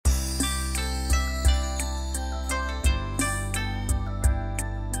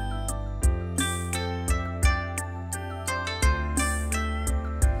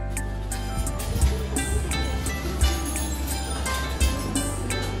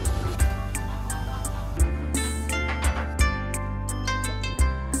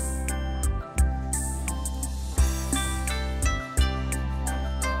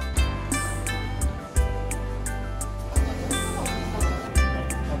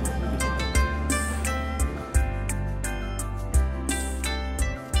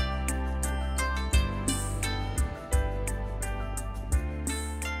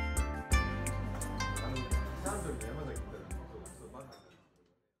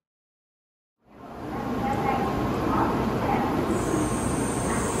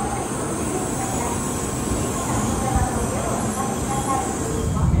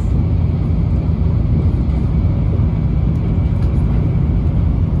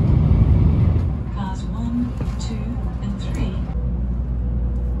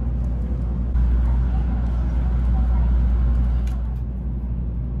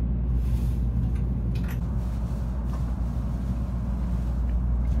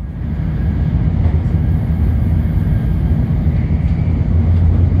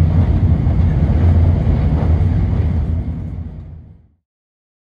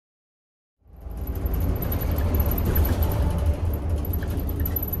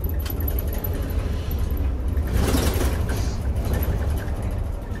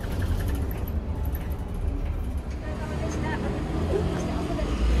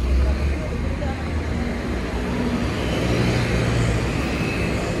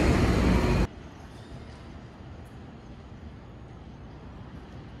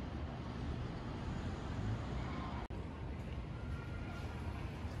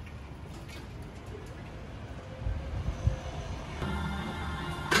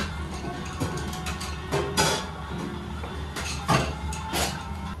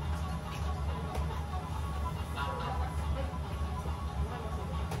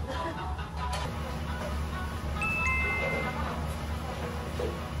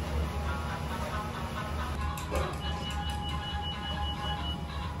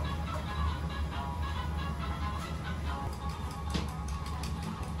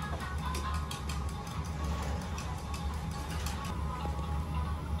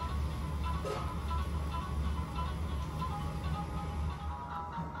こ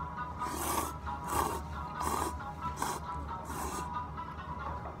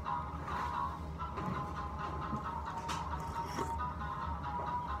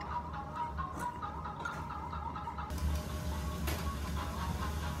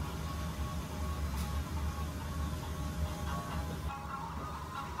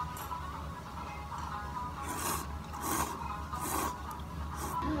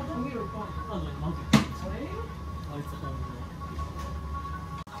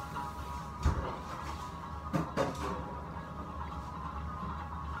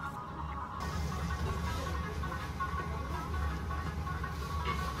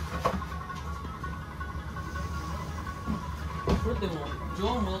れでも常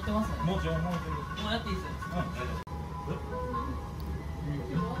温戻ってますね。もう常温戻ってる。もうやっていいですよ。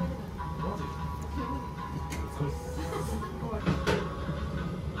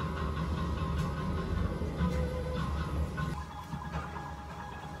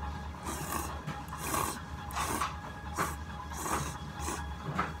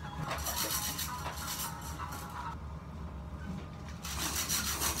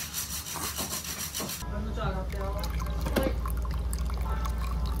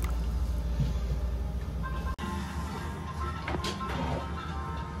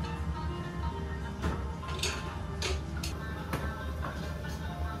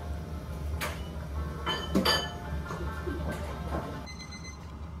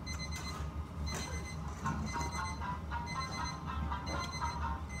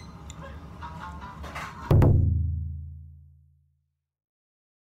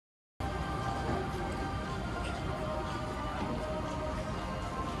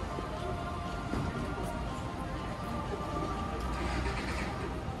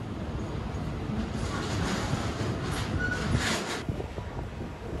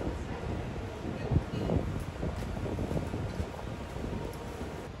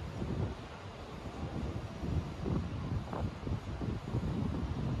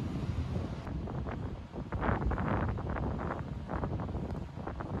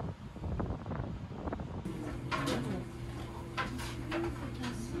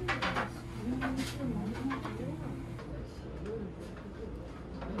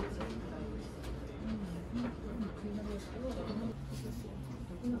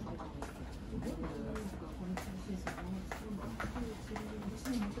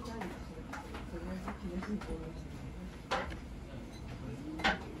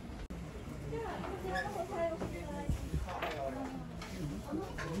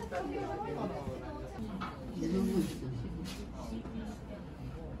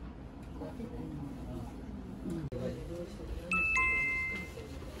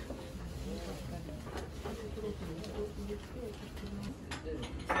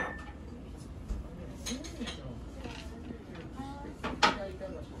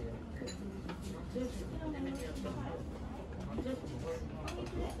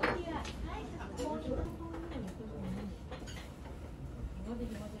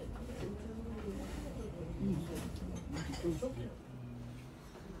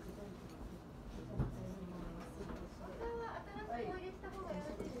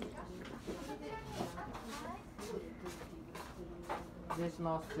失礼し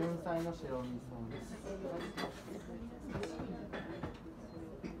ます。純菜の白味噌です。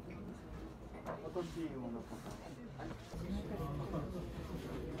落とし芋の方。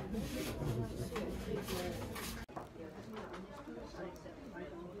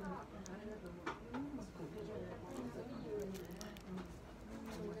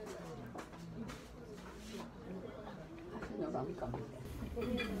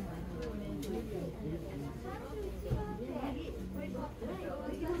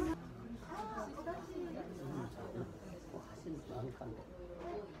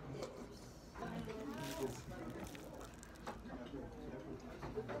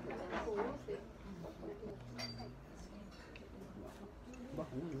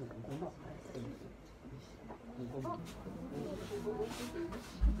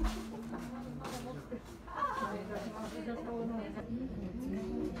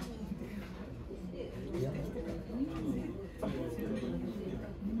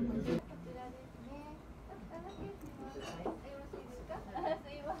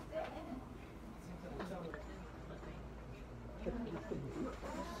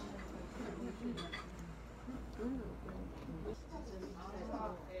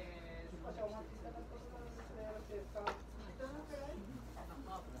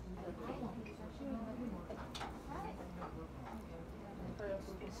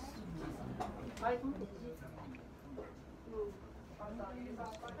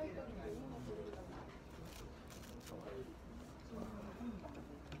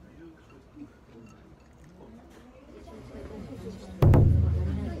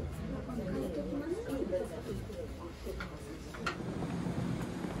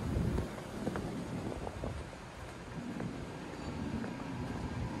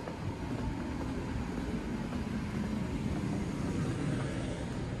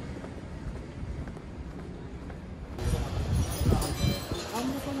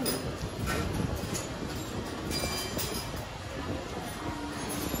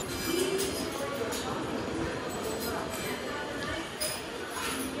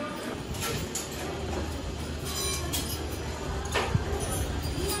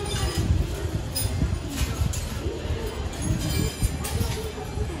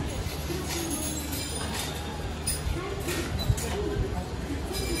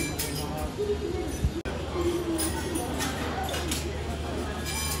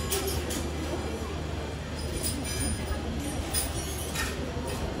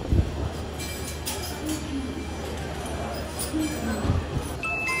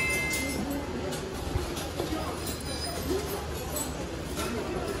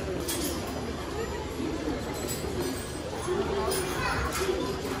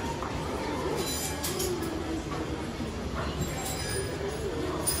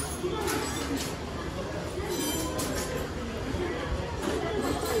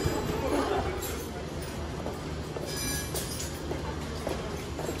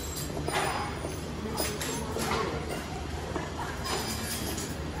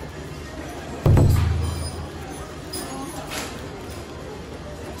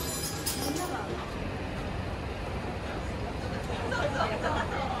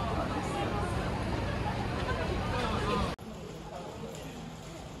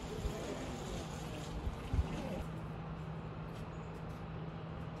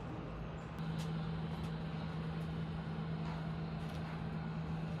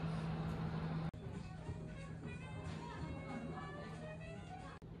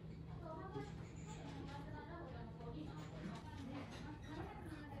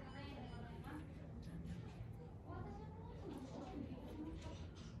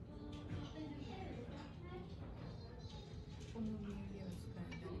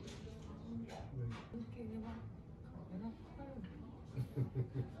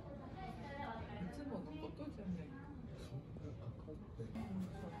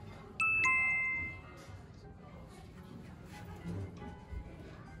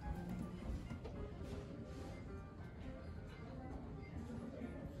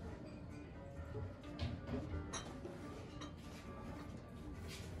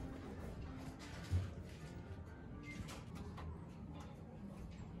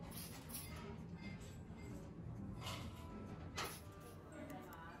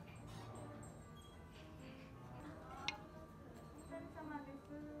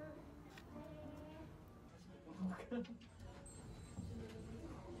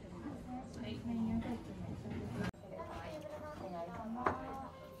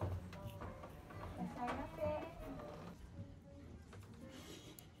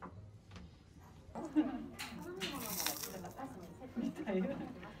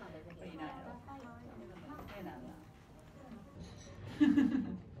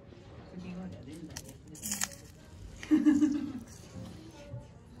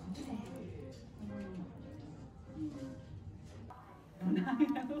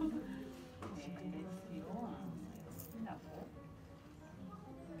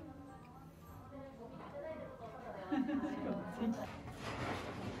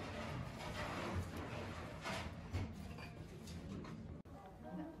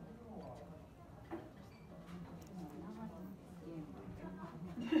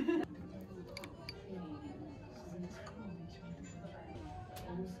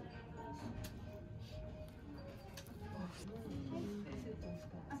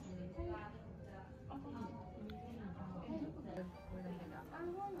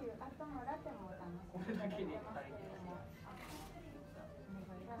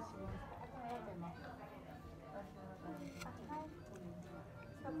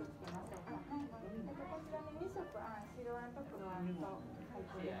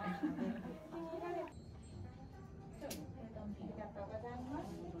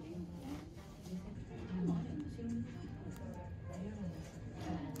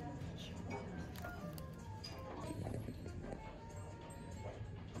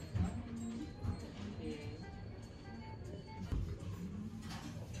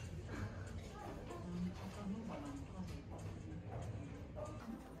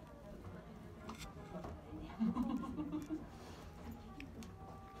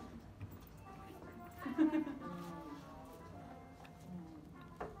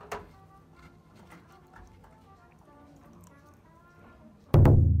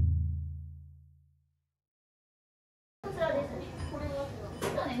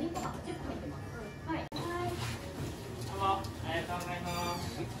ね、2個10個入ってます。はい。どうも、ありがとうございま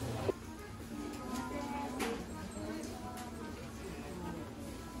す。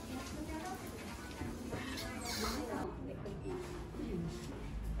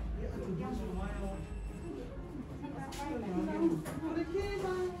これ計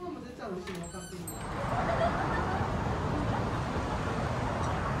算はもう絶対美味しいの分かってる。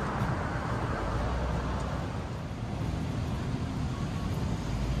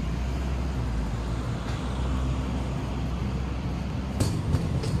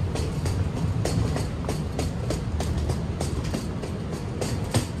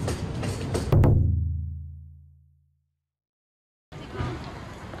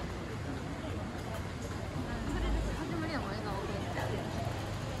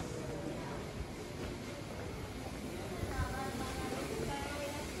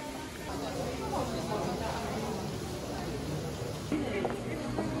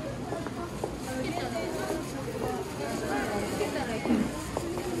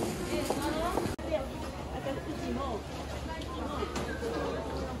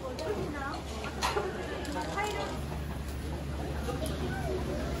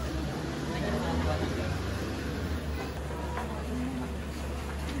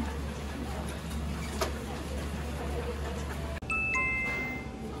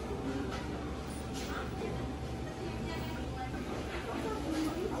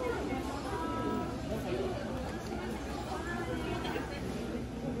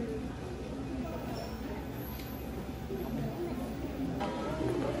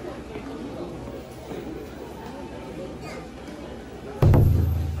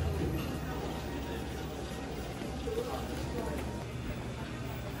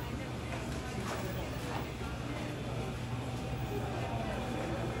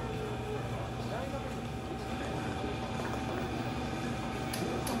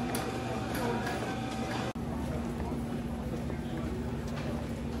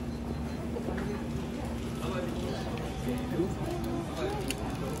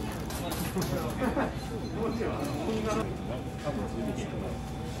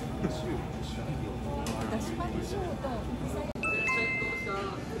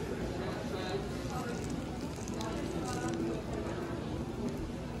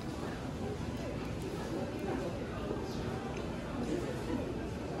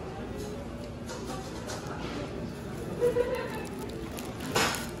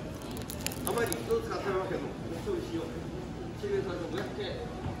甘いに一つ使ってますけど、そういう塩。清水さんと500円。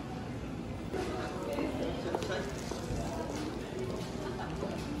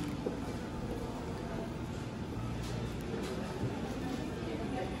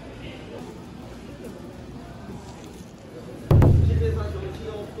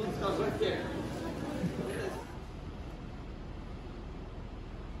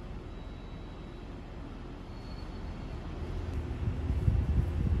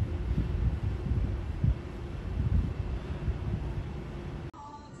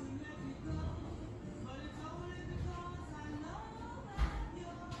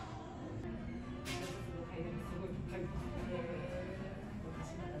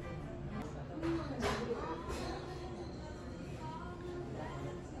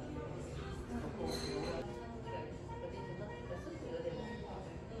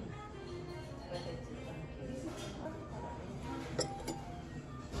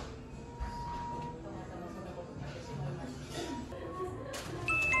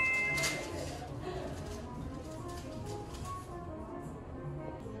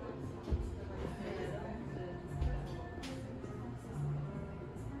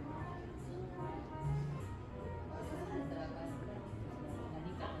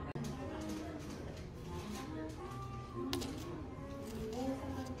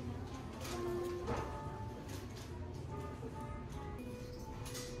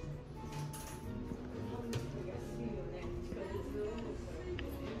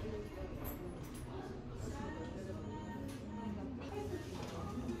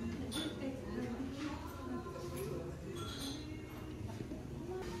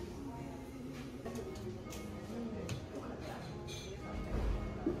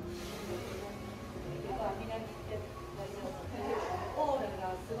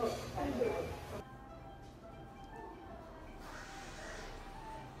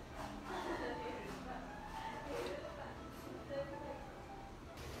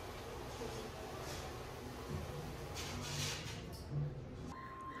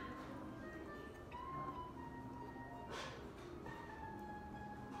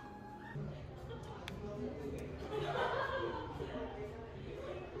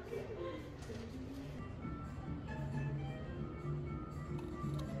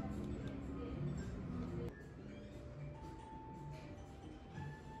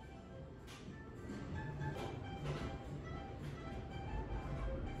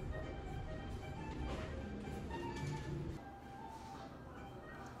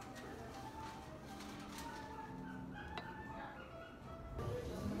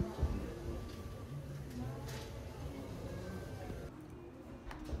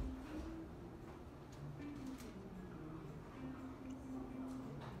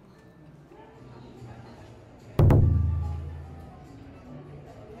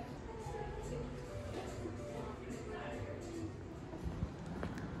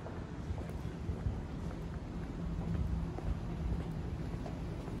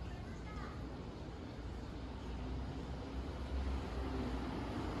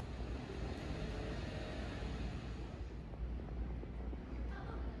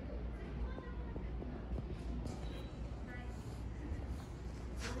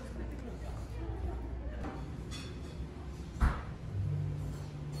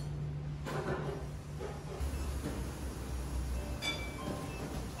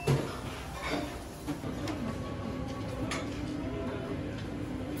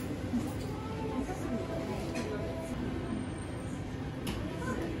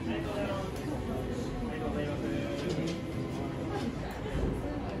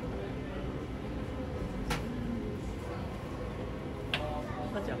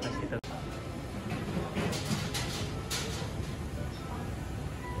価値は貸していただく。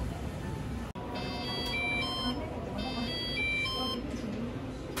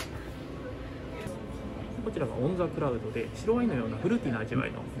こちらがオンザクラウドで白ワインのようなフルーティーな味わ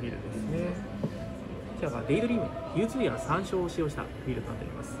いのビールですね。こちらがデイドリーム、柚子や山椒を使用したビールとなってお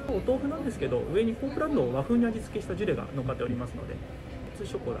ります。お豆腐なんですけど、上にポークランドを和風に味付けしたジュレが乗っかっておりますので、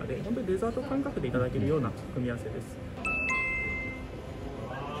ショコラで本当にデザート感覚でいただけるような組み合わせです。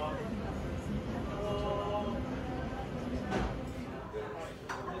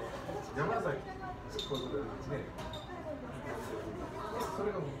山崎こういうことですね。そ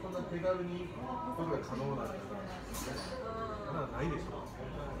れがもうこんな手軽にことが可能なんですか。まだないでしょ。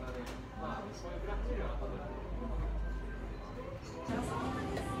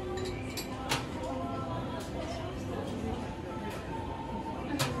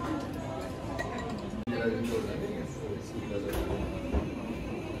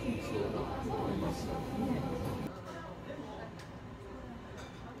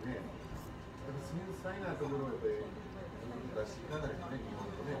繊細なところをやっぱり出していかないとね、日本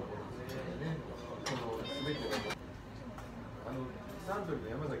とね、この全てがサントリ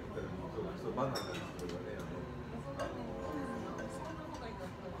ーの山崎行ったらそうバナナなんですけどね、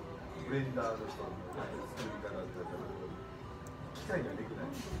ブレンダーの人の作り方だったら機械にはできな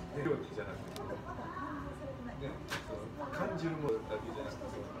い、料理じゃなくて、ね、感じるものだけじゃなくて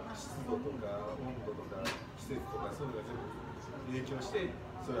湿度とか温度とか季節とかそういうのが全部影響して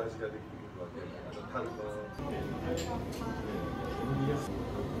そういう味ができる。タルト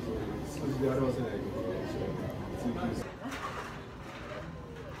数字で表せないことが追求する。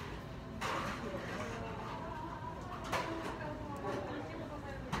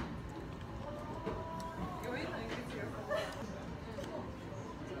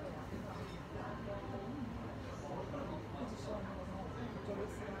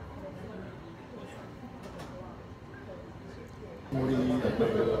森だった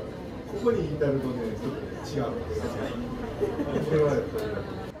りとかここに至るとね、ちょっと違うんですよ。これはやっぱり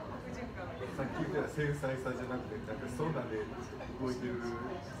さっき言った繊細さじゃなくて、なんかそうなんで動いてる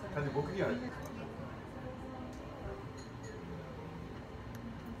感じ、僕にはある。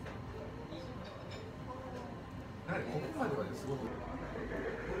ここまではね、すごく。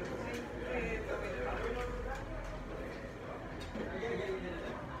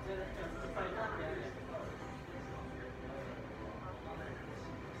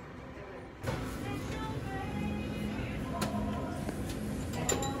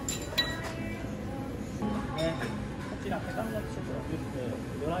こちらペタンナッツショコラ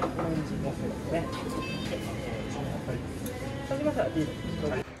ドライオレンジワッフルですね。そうしましたらビールど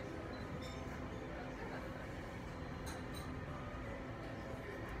うぞ。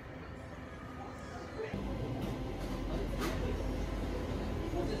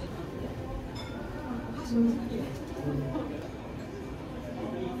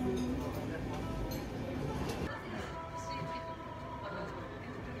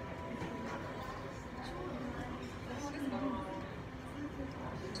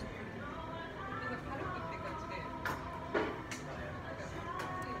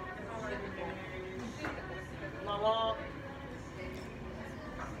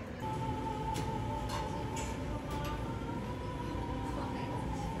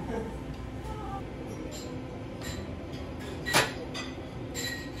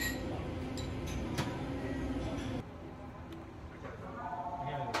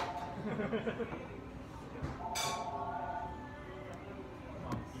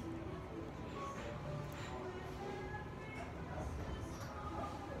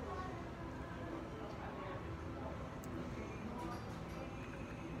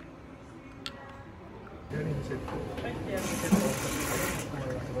セット。はい、ペアリングセットをお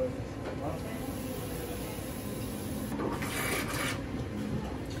願いしま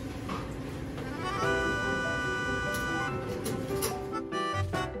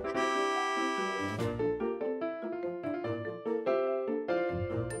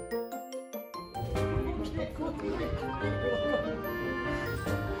す。